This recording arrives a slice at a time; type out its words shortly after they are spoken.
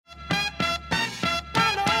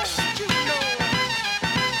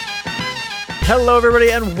Hello,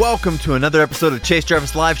 everybody, and welcome to another episode of Chase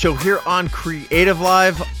Jarvis Live Show here on Creative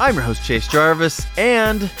Live. I'm your host, Chase Jarvis,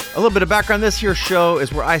 and a little bit of background. This here show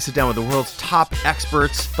is where I sit down with the world's top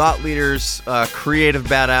experts, thought leaders, creative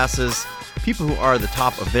badasses, people who are the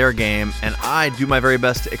top of their game, and I do my very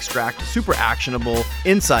best to extract super actionable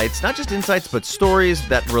insights, not just insights, but stories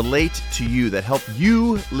that relate to you, that help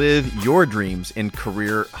you live your dreams in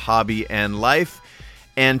career, hobby, and life.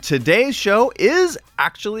 And today's show is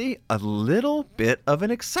actually a little bit of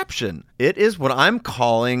an exception. It is what I'm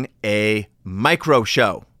calling a micro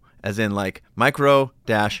show, as in like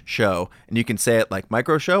micro-show. And you can say it like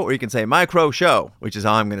micro show, or you can say micro show, which is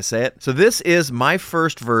how I'm going to say it. So this is my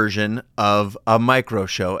first version of a micro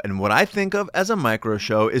show. And what I think of as a micro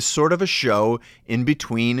show is sort of a show in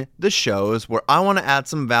between the shows where I want to add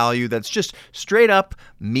some value that's just straight up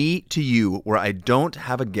me to you, where I don't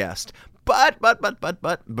have a guest. But,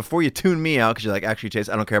 before you tune me out, because you're like, actually, Chase,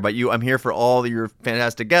 I don't care about you. I'm here for all your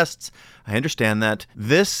fantastic guests. I understand that.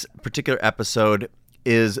 This particular episode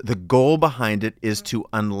the goal behind it is to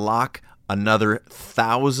unlock another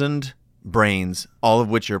 1,000 brains, all of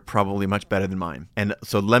which are probably much better than mine. And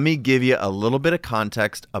so let me give you a little bit of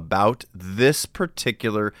context about this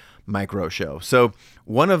particular micro show. So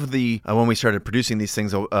one of the, when we started producing these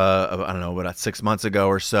things, I don't know, about 6 months ago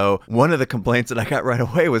or so, one of the complaints that I got right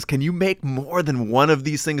away was, can you make more than one of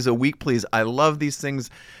these things a week, please? I love these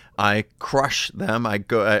things. I crush them.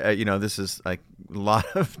 This is like a lot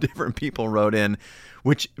of different people wrote in,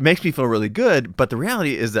 which makes me feel really good. But the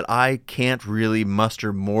reality is that I can't really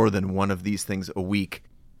muster more than one of these things a week.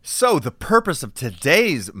 So the purpose of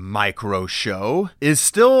today's micro show is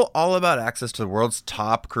still all about access to the world's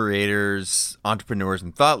top creators, entrepreneurs,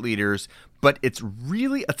 and thought leaders. But it's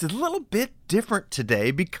a little bit different today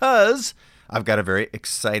because I've got a very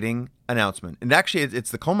exciting announcement. And actually, it's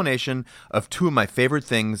the culmination of two of my favorite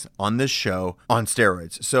things on this show on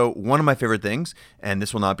steroids. So one of my favorite things, and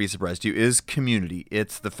this will not be a surprise to you, is community.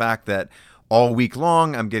 It's the fact that all week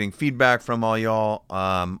long, I'm getting feedback from all y'all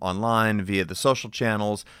online via the social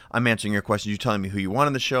channels. I'm answering your questions. You're telling me who you want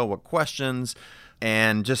on the show, what questions,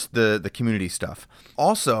 and just the community stuff.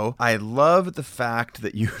 Also, I love the fact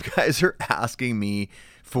that you guys are asking me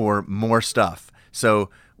for more stuff. So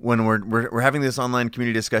when we're having this online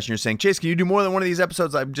community discussion, you're saying, Chase, can you do more than one of these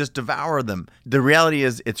episodes? I just devour them. The reality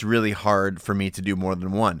is it's really hard for me to do more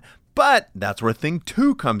than one. But that's where thing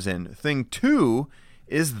two comes in. Thing two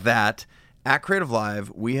is that at Creative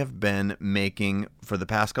Live, we have been making, for the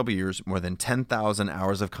past couple of years, more than 10,000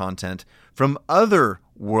 hours of content from other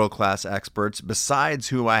world-class experts besides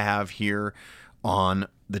who I have here on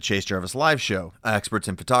the Chase Jarvis Live Show. Experts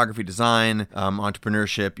in photography, design,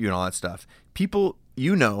 entrepreneurship, all that stuff. People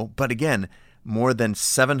but again, more than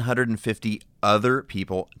 750 other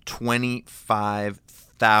people,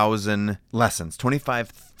 25,000 lessons,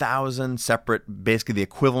 25,000 separate, basically the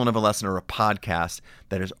equivalent of a lesson or a podcast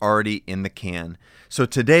that is already in the can. So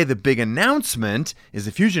today, the big announcement is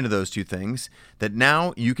the fusion of those two things, that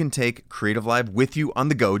now you can take Creative Live with you on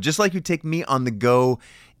the go, just like you take me on the go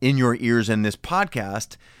in your ears in this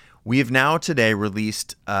podcast. We have now today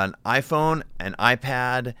released an iPhone, an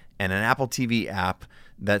iPad, and an Apple TV app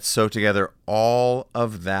that sew together all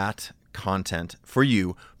of that content for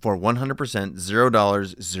you for 100%,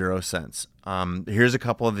 $0, 0 cents. Here's a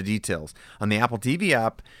couple of the details. On the Apple TV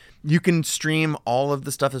app, you can stream all of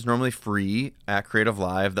the stuff that's normally free at Creative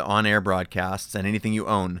Live, the on-air broadcasts, and anything you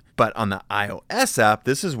own. But on the iOS app,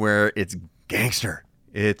 this is where it's gangster.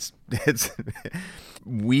 It's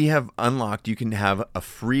we have unlocked, you can have a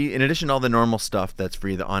free, in addition to all the normal stuff that's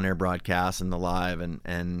free, the on-air broadcasts and the live and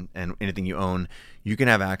anything you own, you can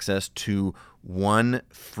have access to one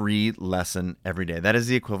free lesson every day. That is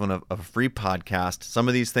the equivalent of a free podcast. Some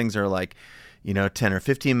of these things are like, 10 or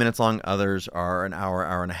 15 minutes long. Others are an hour,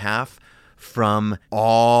 hour and a half, from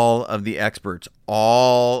all of the experts,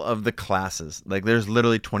 all of the classes. Like there's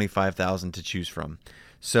literally 25,000 to choose from.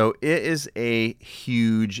 So it is a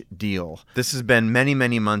huge deal. This has been many,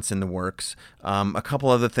 many months in the works. A couple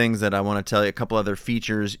other things that I want to tell you, a couple other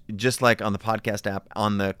features, just like on the podcast app,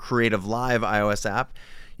 on the Creative Live iOS app,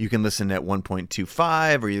 you can listen at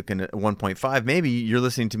 1.25 or you can at 1.5. Maybe you're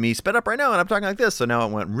listening to me sped up right now and I'm talking like this, so now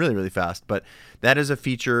it went really, really fast. But that is a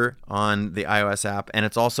feature on the iOS app, and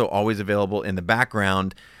it's also always available in the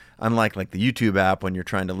background. Unlike like the YouTube app, when you're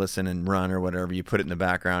trying to listen and run or whatever, you put it in the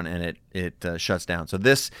background and it shuts down. So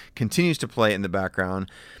this continues to play in the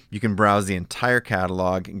background. You can browse the entire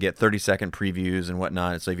catalog and get 30-second previews and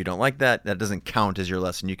whatnot. So if you don't like that, that doesn't count as your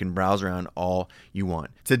lesson. You can browse around all you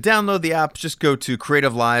want. To download the apps, just go to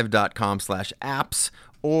creativelive.com/apps,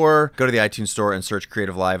 or go to the iTunes store and search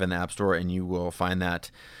Creative Live in the App Store, and you will find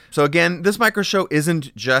that. So again, this micro show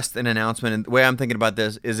isn't just an announcement. And the way I'm thinking about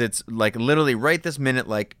this is it's like literally right this minute,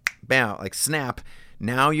 like bam, like snap.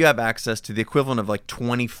 Now you have access to the equivalent of like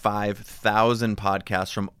 25,000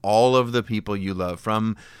 podcasts from all of the people you love,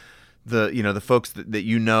 from the folks that that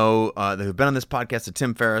have been on this podcast, the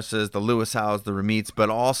Tim Ferrisses, the Lewis Howes, the Rameets, but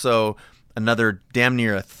also another damn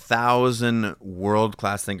near 1,000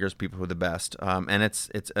 world-class thinkers, people who are the best. And it's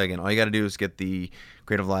again, all you got to do is get the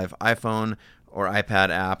Creative Live iPhone or iPad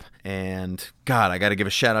app. And God, I got to give a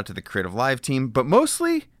shout out to the Creative Live team, but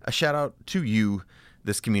mostly a shout out to you,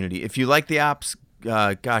 this community. If you like the apps,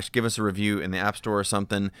 give us a review in the App Store or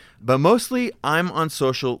something. But mostly, I'm on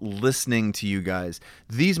social listening to you guys.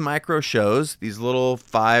 These micro shows, these little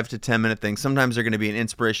 5 to 10 minute things, sometimes they're going to be an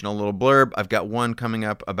inspirational little blurb. I've got one coming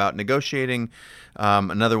up about negotiating,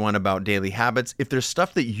 another one about daily habits. If there's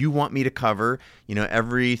stuff that you want me to cover,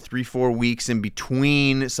 every 3-4 weeks in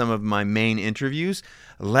between some of my main interviews,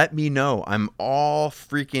 let me know. I'm all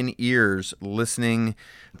freaking ears listening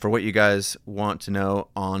for what you guys want to know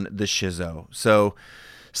on the Shizzo. So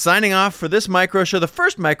signing off for this micro show, the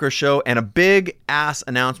first micro show, and a big ass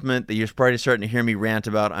announcement that you're probably starting to hear me rant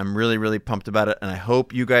about. I'm really, really pumped about it, and I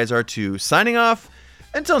hope you guys are too. Signing off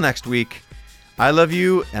until next week. I love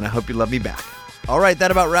you, and I hope you love me back. All right, that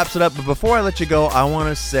about wraps it up. But before I let you go, I want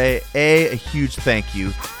to say A, huge thank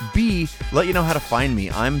you. B, let you know how to find me.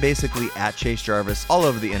 I'm basically at Chase Jarvis all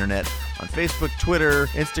over the internet, on Facebook, Twitter,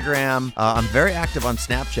 Instagram. I'm very active on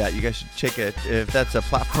Snapchat. You guys should check it. If that's a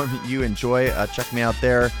platform that you enjoy, check me out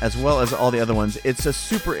there, as well as all the other ones. It's a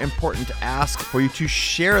super important ask for you to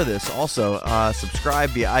share this. Also, subscribe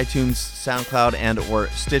via iTunes, SoundCloud, and or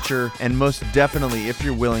Stitcher. And most definitely, if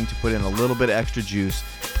you're willing to put in a little bit of extra juice,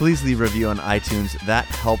 please leave a review on iTunes. That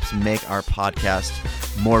helps make our podcast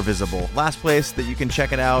more visible. Last place that you can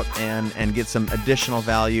check it out and get some additional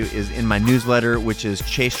value is in my newsletter, which is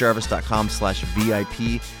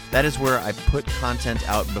chasejarvis.com/VIP. That is where I put content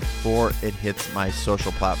out before it hits my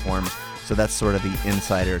social platforms. So that's sort of the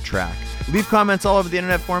insider track. Leave comments all over the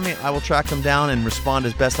internet for me. I will track them down and respond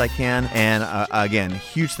as best I can. And again,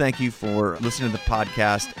 huge thank you for listening to the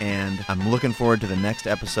podcast. And I'm looking forward to the next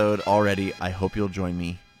episode already. I hope you'll join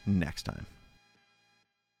me next time.